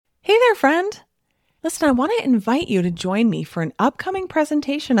Hey there, friend. Listen, I want to invite you to join me for an upcoming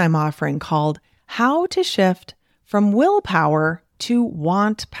presentation I'm offering called How to Shift from Willpower to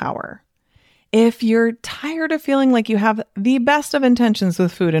Want Power. If you're tired of feeling like you have the best of intentions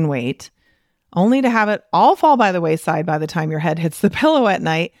with food and weight, only to have it all fall by the wayside by the time your head hits the pillow at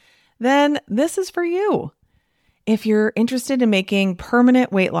night, then this is for you. If you're interested in making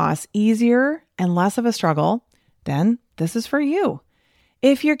permanent weight loss easier and less of a struggle, then this is for you.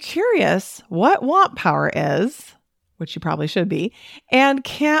 If you're curious what want power is, which you probably should be, and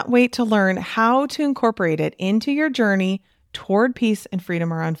can't wait to learn how to incorporate it into your journey toward peace and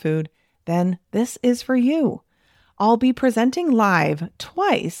freedom around food, then this is for you. I'll be presenting live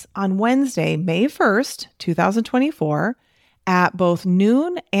twice on Wednesday, May 1st, 2024, at both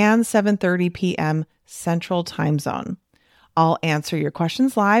noon and 7:30 p.m. Central Time Zone. I'll answer your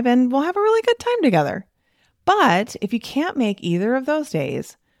questions live and we'll have a really good time together. But if you can't make either of those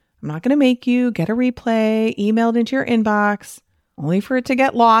days, I'm not going to make you get a replay emailed into your inbox, only for it to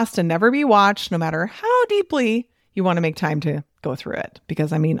get lost and never be watched, no matter how deeply you want to make time to go through it.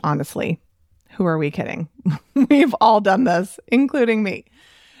 Because, honestly, who are we kidding? We've all done this, including me.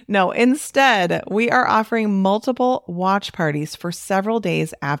 No, instead, we are offering multiple watch parties for several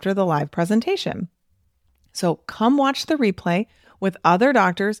days after the live presentation. So come watch the replay with other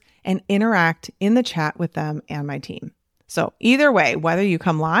doctors and interact in the chat with them and my team. So either way, whether you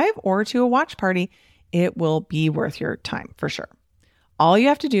come live or to a watch party, it will be worth your time for sure. All you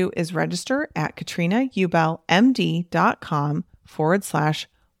have to do is register at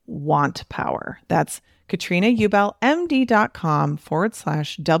katrinaubelmd.com/wantpower. That's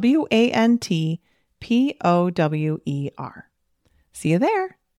katrinaubelmd.com/WANTPOWER. See you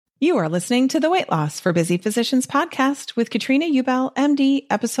there. You are listening to the Weight Loss for Busy Physicians podcast with Katrina Ubel, MD,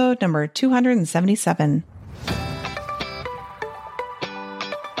 episode number 277.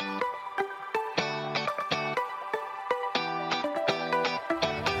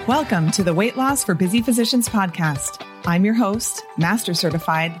 Welcome to the Weight Loss for Busy Physicians podcast. I'm your host, Master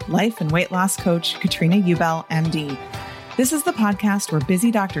Certified Life and Weight Loss Coach, Katrina Ubel, MD. This is the podcast where busy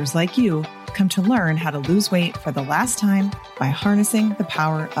doctors like you come to learn how to lose weight for the last time by harnessing the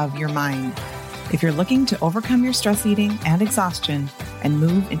power of your mind. If you're looking to overcome your stress eating and exhaustion and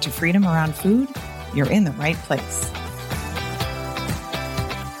move into freedom around food, you're in the right place.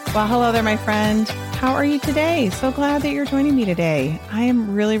 Well, hello there, my friend. How are you today? So glad that you're joining me today. I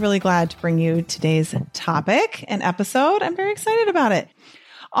am really, really glad to bring you today's topic and episode. I'm very excited about it.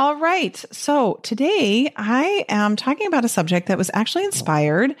 All right. So today I am talking about a subject that was actually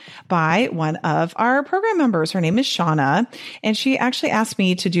inspired by one of our program members. Her name is Shauna, and she actually asked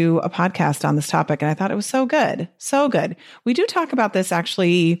me to do a podcast on this topic. And I thought it was so good. So good. We do talk about this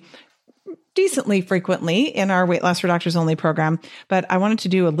actually decently frequently in our Weight Loss for Doctors Only program, but I wanted to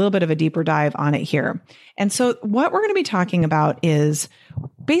do a little bit of a deeper dive on it here. And so what we're going to be talking about is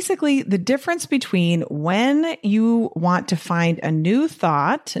basically the difference between when you want to find a new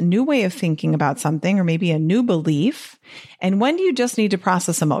thought, a new way of thinking about something, or maybe a new belief, and when do you just need to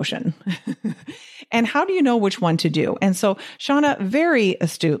process emotion? And how do you know which one to do? And so Shauna very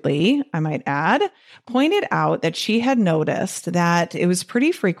astutely, I might add, pointed out that she had noticed that it was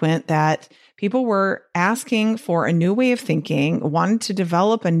pretty frequent that people were asking for a new way of thinking, wanted to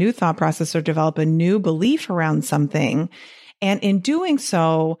develop a new thought process or develop a new belief around something. And in doing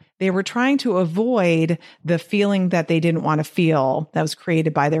so, they were trying to avoid the feeling that they didn't want to feel that was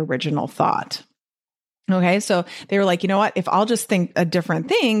created by their original thought. Okay, so they were like, you know what? If I'll just think a different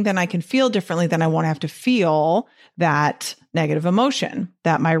thing, then I can feel differently, then I won't have to feel that negative emotion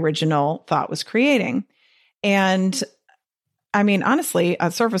that my original thought was creating. And honestly,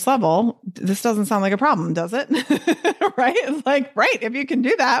 at surface level, this doesn't sound like a problem, does it? Right? It's like, right, if you can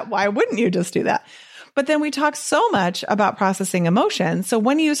do that, why wouldn't you just do that? But then we talk so much about processing emotion. So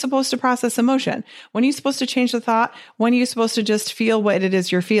when are you supposed to process emotion? When are you supposed to change the thought? When are you supposed to just feel what it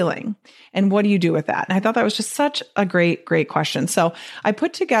is you're feeling? And what do you do with that? And I thought that was just such a great, great question. So I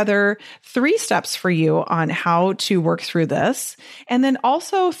put together 3 steps for you on how to work through this. And then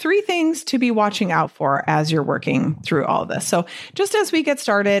also 3 things to be watching out for as you're working through all of this. So just as we get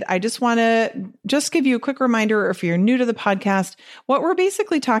started, I just want to just give you a quick reminder, if you're new to the podcast, what we're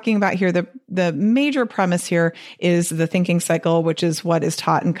basically talking about here, the major premise here is the thinking cycle, which is what is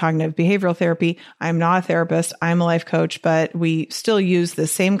taught in cognitive behavioral therapy. I'm not a therapist. I'm a life coach, but we still use the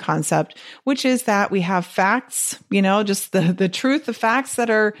same concept, which is that we have facts, just the truth, the facts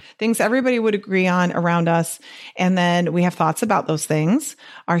that are things everybody would agree on around us. And then we have thoughts about those things.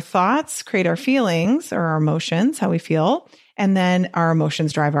 Our thoughts create our feelings or our emotions, how we feel. And then our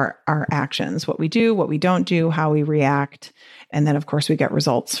emotions drive our actions, what we do, what we don't do, how we react. And then, of course, we get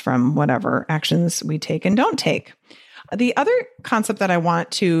results from whatever actions we take and don't take. The other concept that I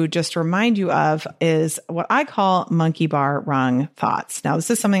want to just remind you of is what I call monkey bar rung thoughts. Now, this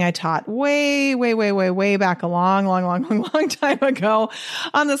is something I taught way back a long time ago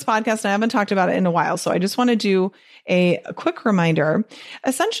on this podcast. And I haven't talked about it in a while. So I just want to do a quick reminder.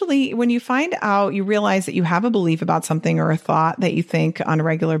 Essentially, when you find out, you realize that you have a belief about something or a thought that you think on a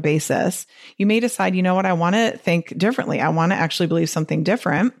regular basis, you may decide, you know what, I want to think differently. I want to actually believe something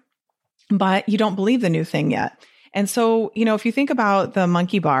different, but you don't believe the new thing yet. And so, if you think about the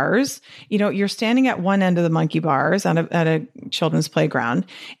monkey bars, you're standing at one end of the monkey bars at a children's playground,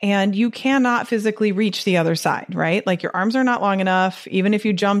 and you cannot physically reach the other side, right? Like your arms are not long enough. Even if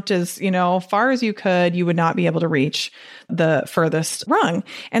you jumped as, far as you could, you would not be able to reach the furthest rung.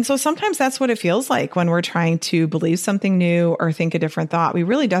 And so sometimes that's what it feels like when we're trying to believe something new or think a different thought. We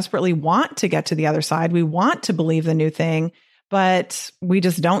really desperately want to get to the other side. We want to believe the new thing, but we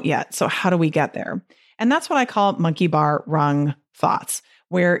just don't yet. So how do we get there? And that's what I call monkey bar rung thoughts,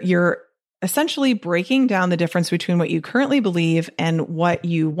 where you're essentially breaking down the difference between what you currently believe and what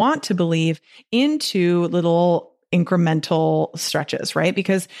you want to believe into little incremental stretches, right?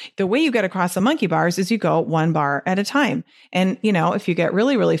 Because the way you get across the monkey bars is you go one bar at a time. And, if you get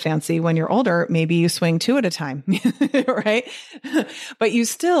really fancy when you're older, maybe you swing two at a time, right? But you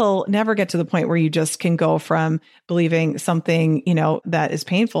still never get to the point where you just can go from believing something, that is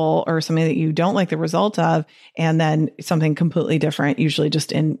painful or something that you don't like the result of, and then something completely different, usually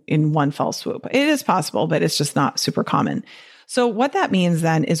just in one fell swoop. It is possible, but it's just not super common. So what that means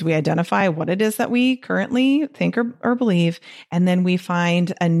then is we identify what it is that we currently think or believe, and then we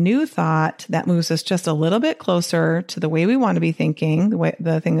find a new thought that moves us just a little bit closer to the way we want to be thinking,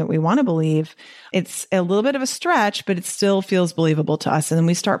 the thing that we want to believe. It's a little bit of a stretch, but it still feels believable to us. And then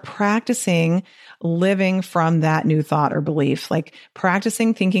we start practicing living from that new thought or belief, like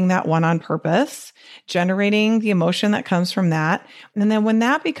practicing thinking that one on purpose, generating the emotion that comes from that. And then when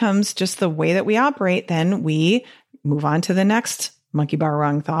that becomes just the way that we operate, then we move on to the next monkey bar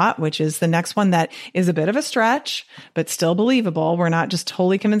rung thought, which is the next one that is a bit of a stretch, but still believable. We're not just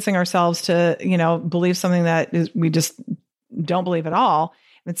totally convincing ourselves to, believe something that we just don't believe at all.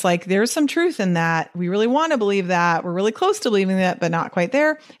 It's like, there's some truth in that. We really want to believe that. We're really close to believing that, but not quite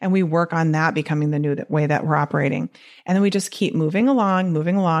there. And we work on that becoming the new way that we're operating. And then we just keep moving along,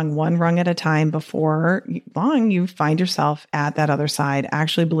 one rung at a time. Before long, you find yourself at that other side,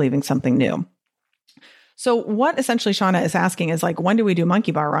 actually believing something new. So what essentially Shauna is asking is like, when do we do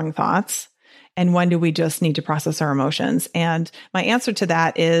monkey bar rung thoughts? And when do we just need to process our emotions? And my answer to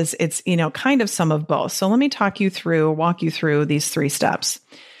that is it's, kind of some of both. So let me walk you through these 3 steps.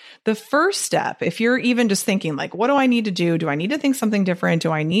 The first step, if you're even just thinking like, what do I need to do? Do I need to think something different?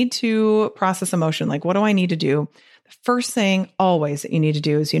 Do I need to process emotion? Like, what do I need to do? The first thing always that you need to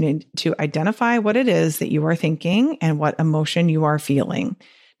do is you need to identify what it is that you are thinking and what emotion you are feeling.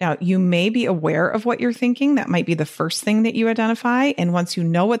 Now, you may be aware of what you're thinking. That might be the first thing that you identify. And once you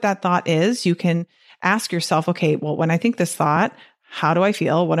know what that thought is, you can ask yourself, okay, well, when I think this thought, how do I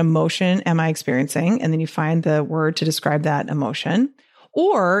feel? What emotion am I experiencing? And then you find the word to describe that emotion.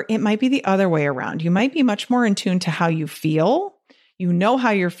 Or it might be the other way around. You might be much more in tune to how you feel. You know how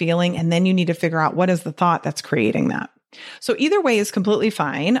you're feeling, and then you need to figure out what is the thought that's creating that. So either way is completely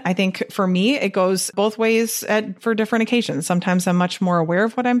fine. I think for me, it goes both ways for different occasions. Sometimes I'm much more aware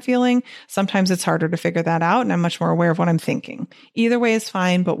of what I'm feeling. Sometimes it's harder to figure that out, and I'm much more aware of what I'm thinking. Either way is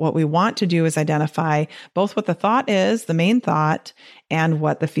fine, but what we want to do is identify both what the thought is, the main thought, and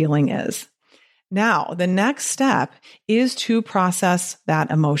what the feeling is. Now, the next step is to process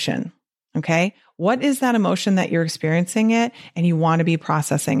that emotion. Okay. What is that emotion that you're experiencing it and you want to be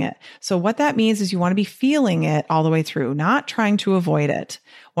processing it? So what that means is you want to be feeling it all the way through, not trying to avoid it.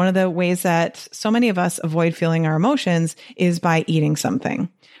 One of the ways that so many of us avoid feeling our emotions is by eating something,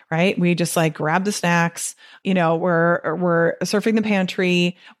 right? We just like grab the snacks, we're surfing the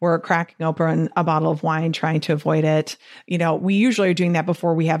pantry, we're cracking open a bottle of wine, trying to avoid it. We usually are doing that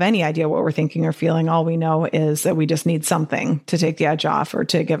before we have any idea what we're thinking or feeling. All we know is that we just need something to take the edge off or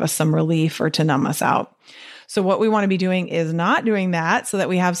to give us some relief or to numb us out. So what we want to be doing is not doing that so that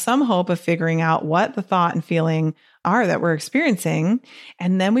we have some hope of figuring out what the thought and feeling are that we're experiencing.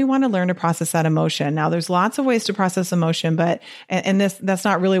 And then we want to learn to process that emotion. Now, there's lots of ways to process emotion, and that's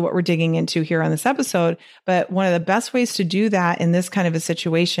not really what we're digging into here on this episode. But one of the best ways to do that in this kind of a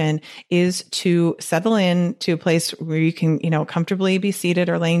situation is to settle in to a place where you can, comfortably be seated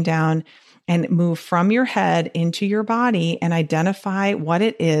or laying down and move from your head into your body and identify what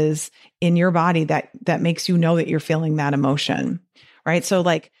it is in your body that makes you know that you're feeling that emotion, right? So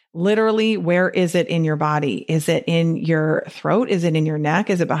like Literally, where is it in your body? Is it in your throat? Is it in your neck?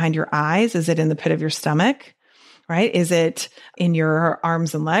 Is it behind your eyes? Is it in the pit of your stomach? Right? Is it in your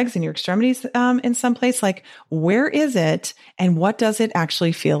arms and legs, in your extremities, in some place? Like, where is it? And what does it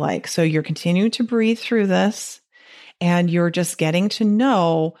actually feel like? So you're continuing to breathe through this, and you're just getting to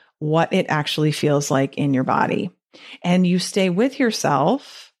know what it actually feels like in your body. And you stay with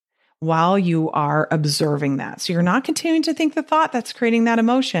yourself while you are observing that. So you're not continuing to think the thought that's creating that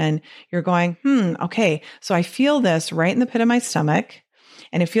emotion. You're going, okay, so I feel this right in the pit of my stomach,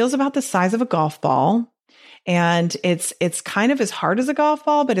 and it feels about the size of a golf ball. And it's kind of as hard as a golf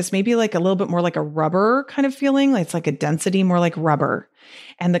ball, but it's maybe like a little bit more like a rubber kind of feeling. It's like a density more like rubber.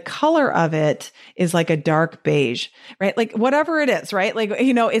 And the color of it is like a dark beige, right? Like whatever it is, right? Like,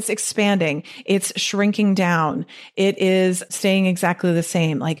 it's expanding, it's shrinking down. It is staying exactly the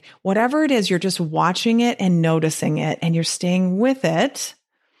same. Like whatever it is, you're just watching it and noticing it, and you're staying with it,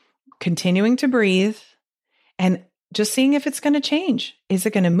 continuing to breathe, and just seeing if it's going to change. Is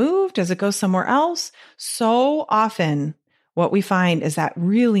it going to move? Does it go somewhere else? So often what we find is that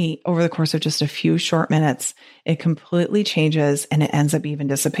really over the course of just a few short minutes, it completely changes and it ends up even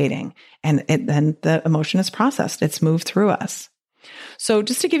dissipating. And then the emotion is processed. It's moved through us. So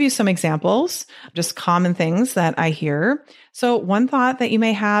just to give you some examples, just common things that I hear. So one thought that you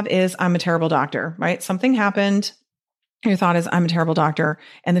may have is, I'm a terrible doctor, right? Something happened. Your thought is, I'm a terrible doctor.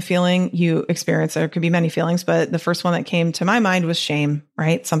 And the feeling you experience, there could be many feelings, but the first one that came to my mind was shame,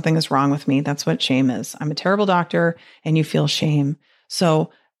 right? Something is wrong with me. That's what shame is. I'm a terrible doctor, and you feel shame.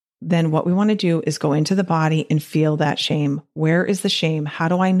 So then what we want to do is go into the body and feel that shame. Where is the shame? How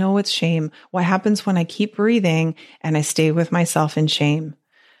do I know it's shame? What happens when I keep breathing and I stay with myself in shame?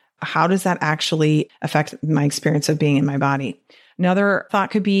 How does that actually affect my experience of being in my body? Another thought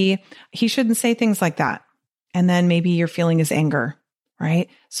could be, he shouldn't say things like that. And then maybe your feeling is anger, right?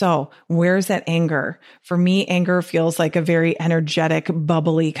 So where's that anger? For me, anger feels like a very energetic,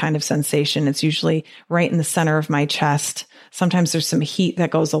 bubbly kind of sensation. It's usually right in the center of my chest. Sometimes there's some heat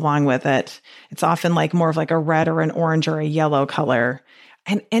that goes along with it. It's often like more of like a red or an orange or a yellow color.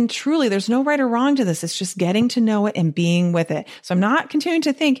 And truly, there's no right or wrong to this. It's just getting to know it and being with it. So I'm not continuing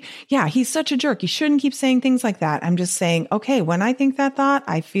to think, yeah, he's such a jerk, he shouldn't keep saying things like that. I'm just saying, okay, when I think that thought,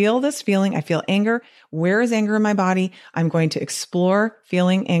 I feel this feeling, I feel anger. Where is anger in my body? I'm going to explore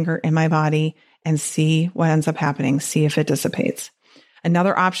feeling anger in my body and see what ends up happening, see if it dissipates.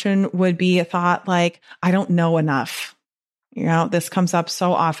 Another option would be a thought like, I don't know enough. This comes up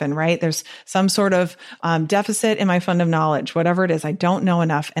so often, right? There's some sort of deficit in my fund of knowledge, whatever it is. I don't know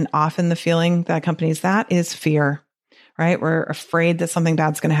enough. And often the feeling that accompanies that is fear, right? We're afraid that something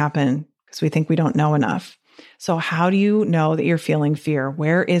bad's going to happen because we think we don't know enough. So how do you know that you're feeling fear?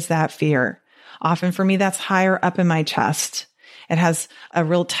 Where is that fear? Often for me, that's higher up in my chest. It has a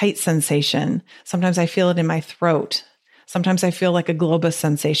real tight sensation. Sometimes I feel it in my throat. Sometimes I feel like a globus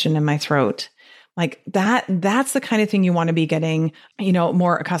sensation in my throat. Like that's the kind of thing you want to be getting,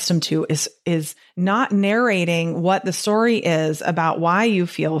 more accustomed to is not narrating what the story is about why you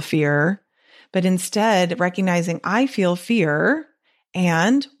feel fear, but instead recognizing I feel fear.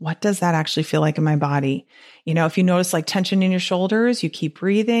 And what does that actually feel like in my body? If you notice like tension in your shoulders, you keep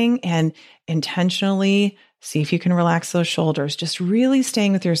breathing and intentionally see if you can relax those shoulders, just really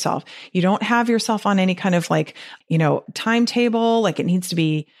staying with yourself. You don't have yourself on any kind of timetable, like it needs to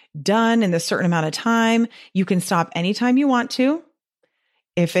be done in a certain amount of time. You can stop anytime you want to.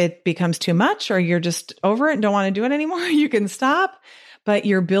 If it becomes too much or you're just over it and don't want to do it anymore, you can stop, but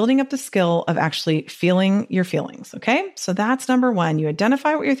you're building up the skill of actually feeling your feelings. Okay. So that's number one. You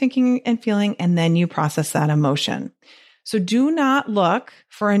identify what you're thinking and feeling, and then you process that emotion. So do not look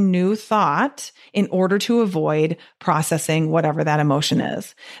for a new thought in order to avoid processing whatever that emotion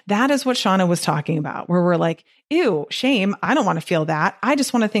is. That is what Shauna was talking about, where we're like, ew, shame. I don't want to feel that. I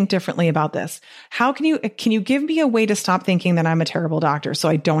just want to think differently about this. How can you give me a way to stop thinking that I'm a terrible doctor so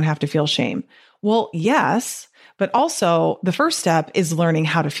I don't have to feel shame? Well, yes, but also the first step is learning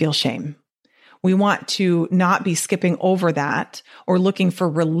how to feel shame. We want to not be skipping over that or looking for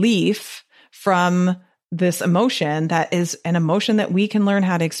relief from this emotion that is an emotion that we can learn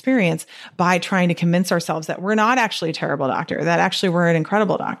how to experience by trying to convince ourselves that we're not actually a terrible doctor, that actually we're an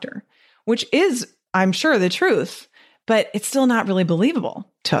incredible doctor, which is, I'm sure, the truth, but it's still not really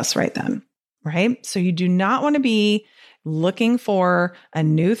believable to us right then, right? So you do not want to be looking for a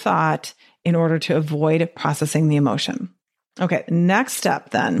new thought in order to avoid processing the emotion. Okay, next step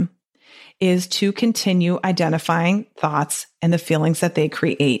then is to continue identifying thoughts and the feelings that they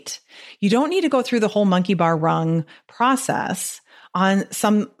create. You don't need to go through the whole monkey bar rung process on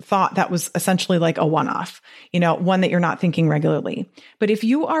some thought that was essentially like a one-off, one that you're not thinking regularly. But if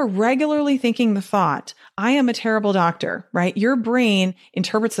you are regularly thinking the thought, I am a terrible doctor, right? Your brain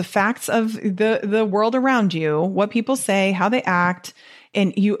interprets the facts of the world around you, what people say, how they act,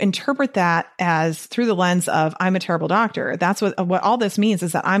 and you interpret that as through the lens of I'm a terrible doctor. That's what all this means,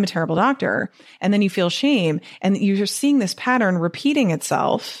 is that I'm a terrible doctor. And then you feel shame, and you're seeing this pattern repeating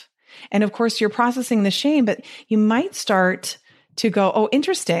itself. And of course, you're processing the shame, but you might start to go, oh,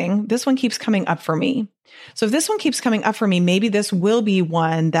 interesting. This one keeps coming up for me. So if this one keeps coming up for me, maybe this will be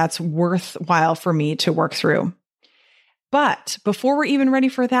one that's worthwhile for me to work through. But before we're even ready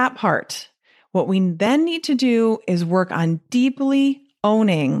for that part, what we then need to do is work on deeply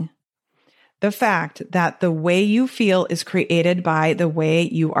owning the fact that the way you feel is created by the way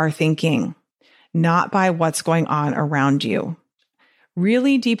you are thinking, not by what's going on around you.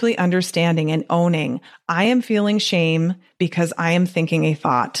 Really deeply understanding and owning, I am feeling shame because I am thinking a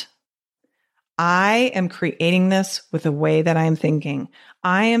thought. I am creating this with the way that I'm thinking.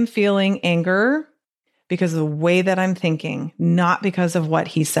 I am feeling anger because of the way that I'm thinking, not because of what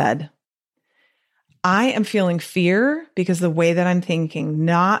he said. I am feeling fear because of the way that I'm thinking,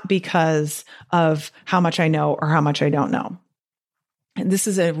 not because of how much I know or how much I don't know. And this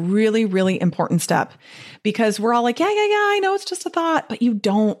is a really, really important step, because we're all like, yeah, I know it's just a thought, but you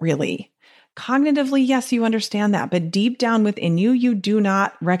don't really. Cognitively, yes, you understand that, but deep down within you, you do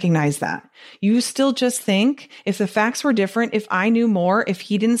not recognize that. You still just think, if the facts were different, if I knew more, if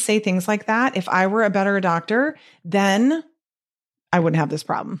he didn't say things like that, if I were a better doctor, then I wouldn't have this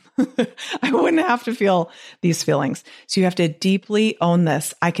problem. I wouldn't have to feel these feelings. So you have to deeply own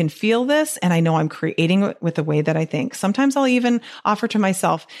this. I can feel this, and I know I'm creating it with the way that I think. Sometimes I'll even offer to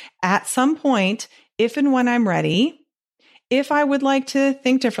myself at some point, if and when I'm ready, if I would like to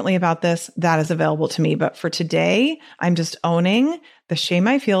think differently about this, that is available to me. But for today, I'm just owning the shame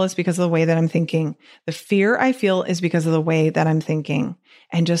I feel is because of the way that I'm thinking. The fear I feel is because of the way that I'm thinking,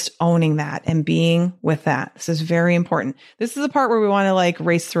 and just owning that and being with that. This is very important. This is the part where we want to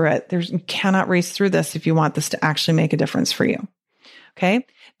race through it. You cannot race through this if you want this to actually make a difference for you. Okay.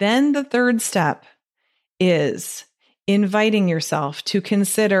 Then the third step is inviting yourself to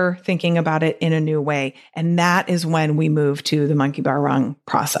consider thinking about it in a new way. And that is when we move to the monkey bar rung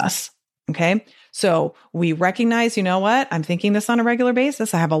process. Okay. So we recognize, you know what? I'm thinking this on a regular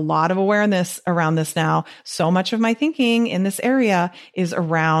basis. I have a lot of awareness around this now. So much of my thinking in this area is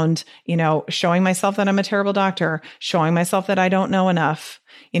around, showing myself that I'm a terrible doctor, showing myself that I don't know enough,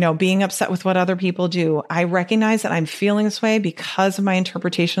 being upset with what other people do. I recognize that I'm feeling this way because of my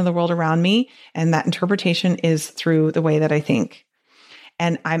interpretation of the world around me. And that interpretation is through the way that I think.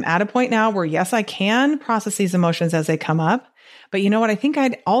 And I'm at a point now where, yes, I can process these emotions as they come up. But you know what I think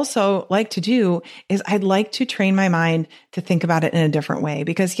I'd also like to do is I'd like to train my mind to think about it in a different way.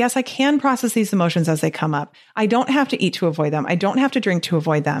 Because yes, I can process these emotions as they come up. I don't have to eat to avoid them. I don't have to drink to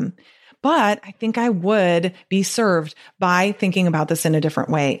avoid them. But I think I would be served by thinking about this in a different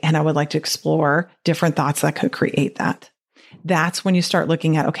way. And I would like to explore different thoughts that could create that. That's when you start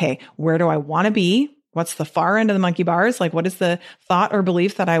looking at, okay, where do I want to be? What's the far end of the monkey bars? What is the thought or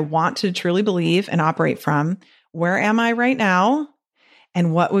belief that I want to truly believe and operate from? Where am I right now?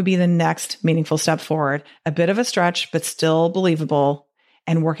 And what would be the next meaningful step forward? A bit of a stretch, but still believable.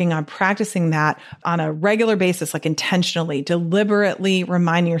 And working on practicing that on a regular basis, intentionally, deliberately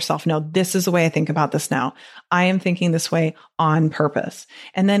reminding yourself, no, this is the way I think about this now. I am thinking this way on purpose.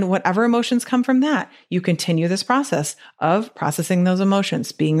 And then whatever emotions come from that, you continue this process of processing those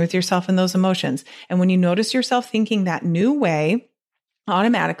emotions, being with yourself in those emotions. And when you notice yourself thinking that new way,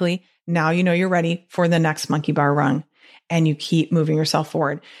 automatically, now you know you're ready for the next monkey bar rung. And you keep moving yourself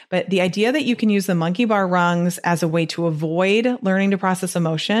forward. But the idea that you can use the monkey bar rungs as a way to avoid learning to process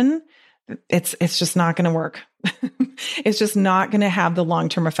emotion, it's just not going to work. It's just not going to have the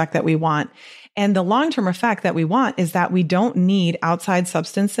long-term effect that we want. And the long-term effect that we want is that we don't need outside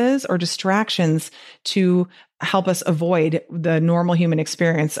substances or distractions to help us avoid the normal human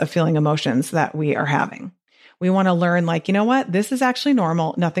experience of feeling emotions that we are having. We want to learn, you know what? This is actually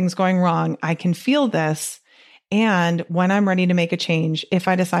normal. Nothing's going wrong. I can feel this. And when I'm ready to make a change, if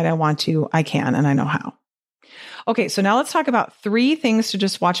I decide I want to, I can, and I know how. Okay, so now let's talk about 3 things to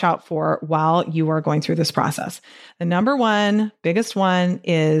just watch out for while you are going through this process. The number one, biggest one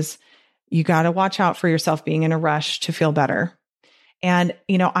is you got to watch out for yourself being in a rush to feel better. And,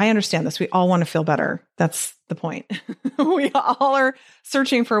 I understand this. We all want to feel better. That's the point. We all are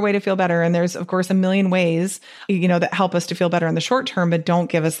searching for a way to feel better. And there's, of course, a million ways, that help us to feel better in the short term, but don't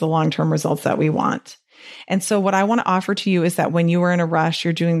give us the long-term results that we want. And so what I want to offer to you is that when you are in a rush,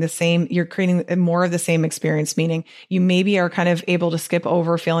 you're doing the same, you're creating more of the same experience, meaning you maybe are kind of able to skip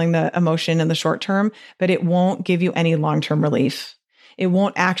over feeling the emotion in the short term, but it won't give you any long-term relief. It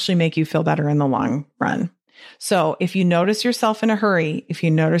won't actually make you feel better in the long run. So if you notice yourself in a hurry, if you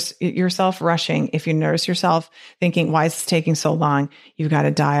notice yourself rushing, if you notice yourself thinking, why is this taking so long? You've got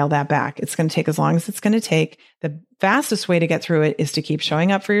to dial that back. It's going to take as long as it's going to take. The fastest way to get through it is to keep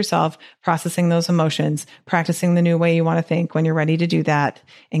showing up for yourself, processing those emotions, practicing the new way you want to think when you're ready to do that,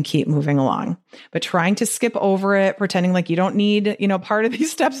 and keep moving along. But trying to skip over it, pretending like you don't need, part of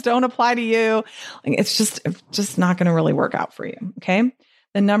these steps don't apply to you, it's just not going to really work out for you. Okay.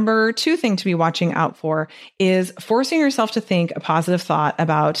 The number 2 thing to be watching out for is forcing yourself to think a positive thought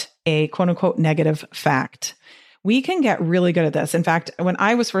about a quote unquote negative fact. We can get really good at this. In fact, when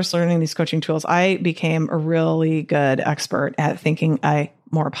I was first learning these coaching tools, I became a really good expert at thinking a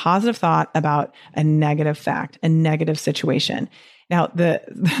more positive thought about a negative fact, a negative situation. Now,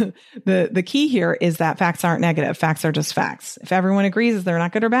 the key here is that facts aren't negative. Facts are just facts. If everyone agrees they're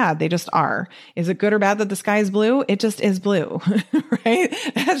not good or bad, they just are. Is it good or bad that the sky is blue? It just is blue, right?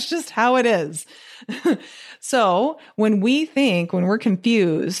 That's just how it is. So when we're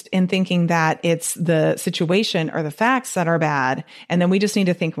confused in thinking that it's the situation or the facts that are bad, and then we just need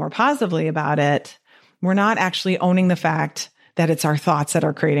to think more positively about it, we're not actually owning the fact that it's our thoughts that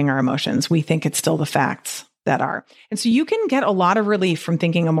are creating our emotions. We think it's still the facts that are. And so you can get a lot of relief from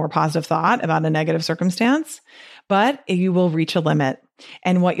thinking a more positive thought about a negative circumstance, but you will reach a limit.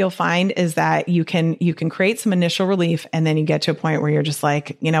 And what you'll find is that you can create some initial relief, and then you get to a point where you're just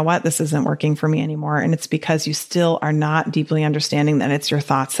like, you know what, this isn't working for me anymore. And it's because you still are not deeply understanding that it's your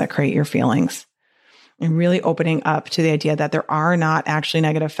thoughts that create your feelings, and really opening up to the idea that there are not actually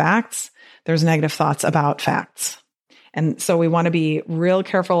negative facts. There's negative thoughts about facts. And so we want to be real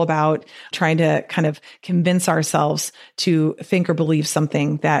careful about trying to kind of convince ourselves to think or believe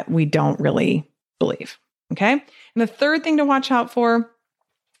something that we don't really believe. Okay. And the third thing to watch out for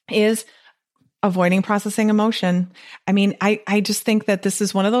is avoiding processing emotion. I mean, I just think that this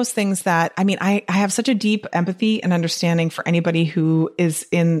is one of those things that, I have such a deep empathy and understanding for anybody who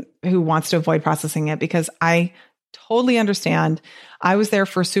wants to avoid processing it, because I totally understand. I was there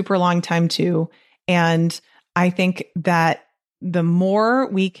for a super long time too. And I think that the more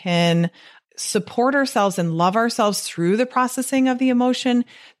we can support ourselves and love ourselves through the processing of the emotion,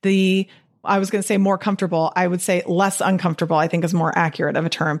 I was going to say more comfortable. I would say less uncomfortable, I think is more accurate of a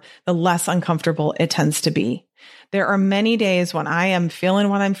term. The less uncomfortable it tends to be. There are many days when I am feeling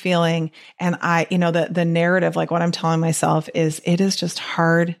what I'm feeling, and the narrative, like what I'm telling myself is, it is just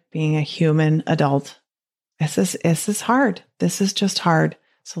hard being a human adult. This is hard. This is just hard.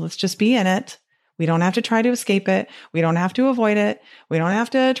 So let's just be in it. We don't have to try to escape it. We don't have to avoid it. We don't have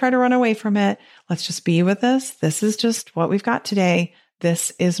to try to run away from it. Let's just be with this. This is just what we've got today.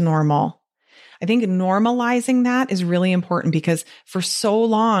 This is normal. I think normalizing that is really important, because for so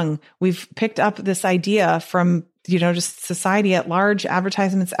long we've picked up this idea from, just society at large,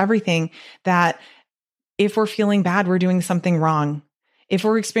 advertisements, everything, that if we're feeling bad, we're doing something wrong. If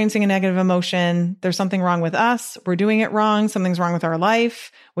we're experiencing a negative emotion, there's something wrong with us. We're doing it wrong. Something's wrong with our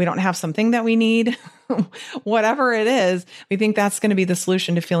life. We don't have something that we need. Whatever it is, we think that's going to be the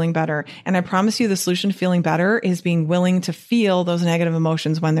solution to feeling better. And I promise you, the solution to feeling better is being willing to feel those negative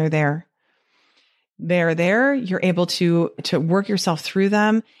emotions when they're there. They're there. You're able to work yourself through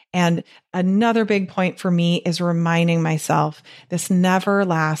them. And another big point for me is reminding myself this never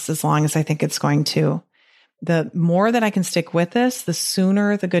lasts as long as I think it's going to. The more that I can stick with this, the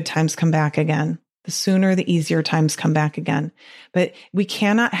sooner the good times come back again. The sooner the easier times come back again. But we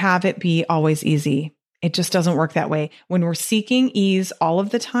cannot have it be always easy. It just doesn't work that way. When we're seeking ease all of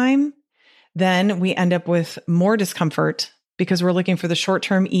the time, then we end up with more discomfort, because we're looking for the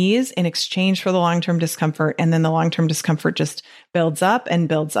short-term ease in exchange for the long-term discomfort. And then the long-term discomfort just builds up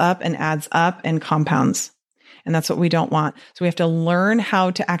and adds up and compounds. And that's what we don't want. So we have to learn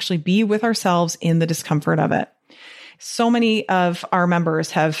how to actually be with ourselves in the discomfort of it. So many of our members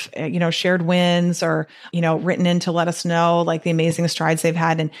have, shared wins or, written in to let us know like the amazing strides they've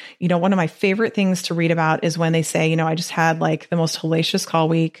had. And, one of my favorite things to read about is when they say, I just had like the most hellacious call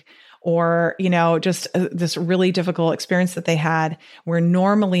week, or, just this really difficult experience that they had, where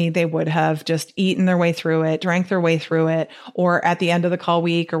normally they would have just eaten their way through it, drank their way through it, or at the end of the call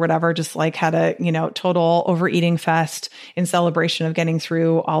week or whatever, just like had a, total overeating fest in celebration of getting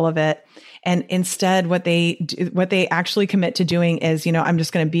through all of it. And instead, what they actually commit to doing is, I'm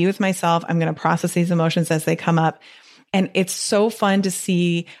just going to be with myself. I'm going to process these emotions as they come up. And it's so fun to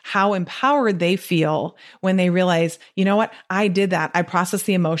see how empowered they feel when they realize, you know what, I did that. I processed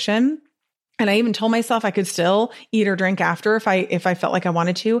the emotion. And I even told myself I could still eat or drink after if I felt like I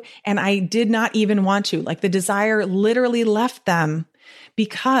wanted to. And I did not even want to. Like the desire literally left them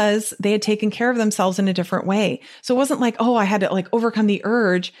because they had taken care of themselves in a different way. So it wasn't like, oh, I had to like overcome the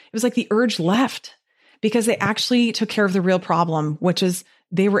urge. It was like the urge left because they actually took care of the real problem, which is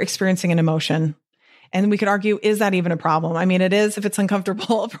they were experiencing an emotion. And we could argue, is that even a problem? I mean, it is if it's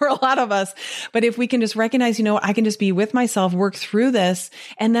uncomfortable for a lot of us. But if we can just recognize, you know what, I can just be with myself, work through this,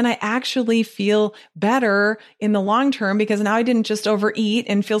 and then I actually feel better in the long term because now I didn't just overeat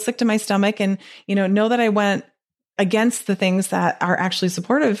and feel sick to my stomach and, know that I went against the things that are actually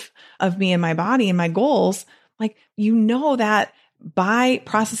supportive of me and my body and my goals. Like, that by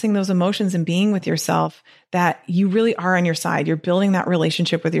processing those emotions and being with yourself, that you really are on your side. You're building that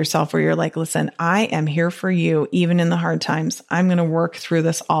relationship with yourself where you're like, listen, I am here for you, even in the hard times. I'm going to work through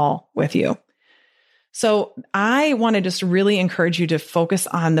this all with you. So I want to just really encourage you to focus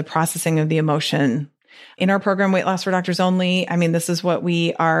on the processing of the emotion. In our program, Weight Loss for Doctors Only, this is what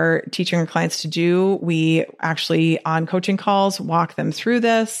we are teaching our clients to do. We actually, on coaching calls, walk them through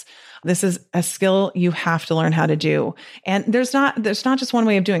this. This is a skill you have to learn how to do. And there's not just one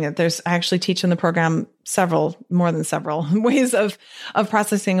way of doing it. I actually teach in the program more than several ways of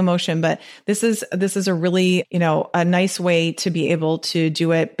processing emotion. But this is a really, a nice way to be able to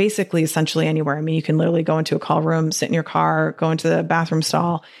do it basically essentially anywhere. You can literally go into a call room, sit in your car, go into the bathroom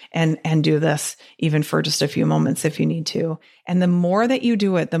stall and do this even for just a few moments if you need to. And the more that you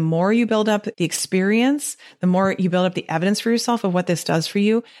do it, the more you build up the experience, the more you build up the evidence for yourself of what this does for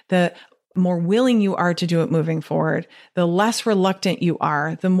you, the more willing you are to do it moving forward, the less reluctant you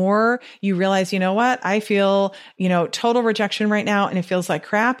are, the more you realize, you know what, I feel, total rejection right now and it feels like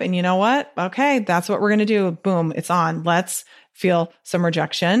crap. And you know what? Okay, that's what we're going to do. Boom, it's on. Let's feel some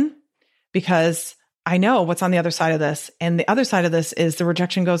rejection because I know what's on the other side of this. And the other side of this is the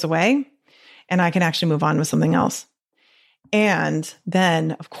rejection goes away and I can actually move on with something else. And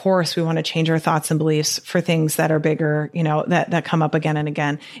then, of course, we want to change our thoughts and beliefs for things that are bigger, that come up again and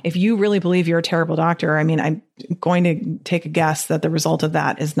again. If you really believe you're a terrible doctor, I'm going to take a guess that the result of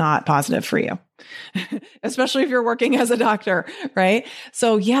that is not positive for you, especially if you're working as a doctor, right?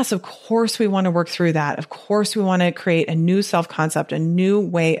 So yes, of course, we want to work through that. Of course, we want to create a new self-concept, a new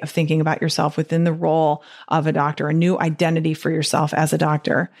way of thinking about yourself within the role of a doctor, a new identity for yourself as a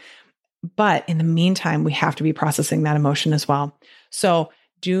doctor. But in the meantime, we have to be processing that emotion as well. So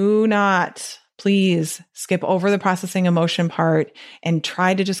do not, please skip over the processing emotion part and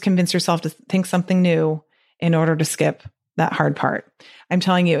try to just convince yourself to think something new in order to skip that hard part. I'm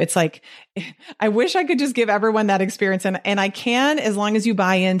telling you, it's like, I wish I could just give everyone that experience. And I can, as long as you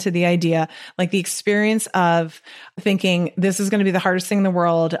buy into the idea, like the experience of thinking, this is going to be the hardest thing in the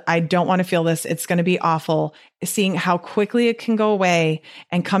world. I don't want to feel this. It's going to be awful. Seeing how quickly it can go away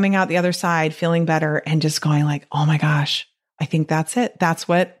and coming out the other side, feeling better and just going like, oh my gosh, I think that's it. That's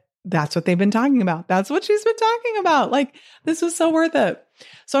what they've been talking about. That's what she's been talking about. Like, this was so worth it.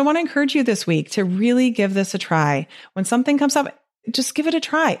 So I want to encourage you this week to really give this a try. When something comes up, just give it a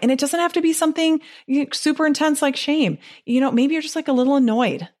try. And it doesn't have to be something super intense like shame. Maybe you're just like a little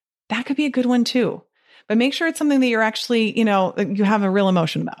annoyed. That could be a good one too. But make sure it's something that you're actually, you have a real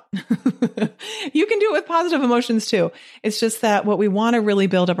emotion about. You can do it with positive emotions too. It's just that what we want to really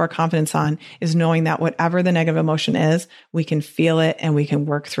build up our confidence on is knowing that whatever the negative emotion is, we can feel it and we can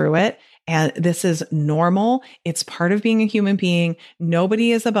work through it. And this is normal. It's part of being a human being.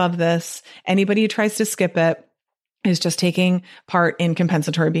 Nobody is above this. Anybody who tries to skip it is just taking part in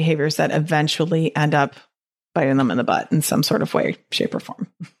compensatory behaviors that eventually end up biting them in the butt in some sort of way, shape, or form.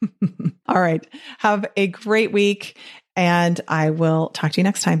 All right. Have a great week, and I will talk to you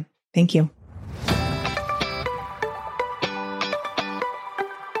next time. Thank you.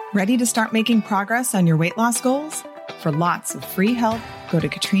 Ready to start making progress on your weight loss goals? For lots of free help, go to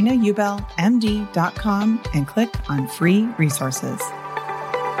KatrinaUbelMD.com and click on free resources.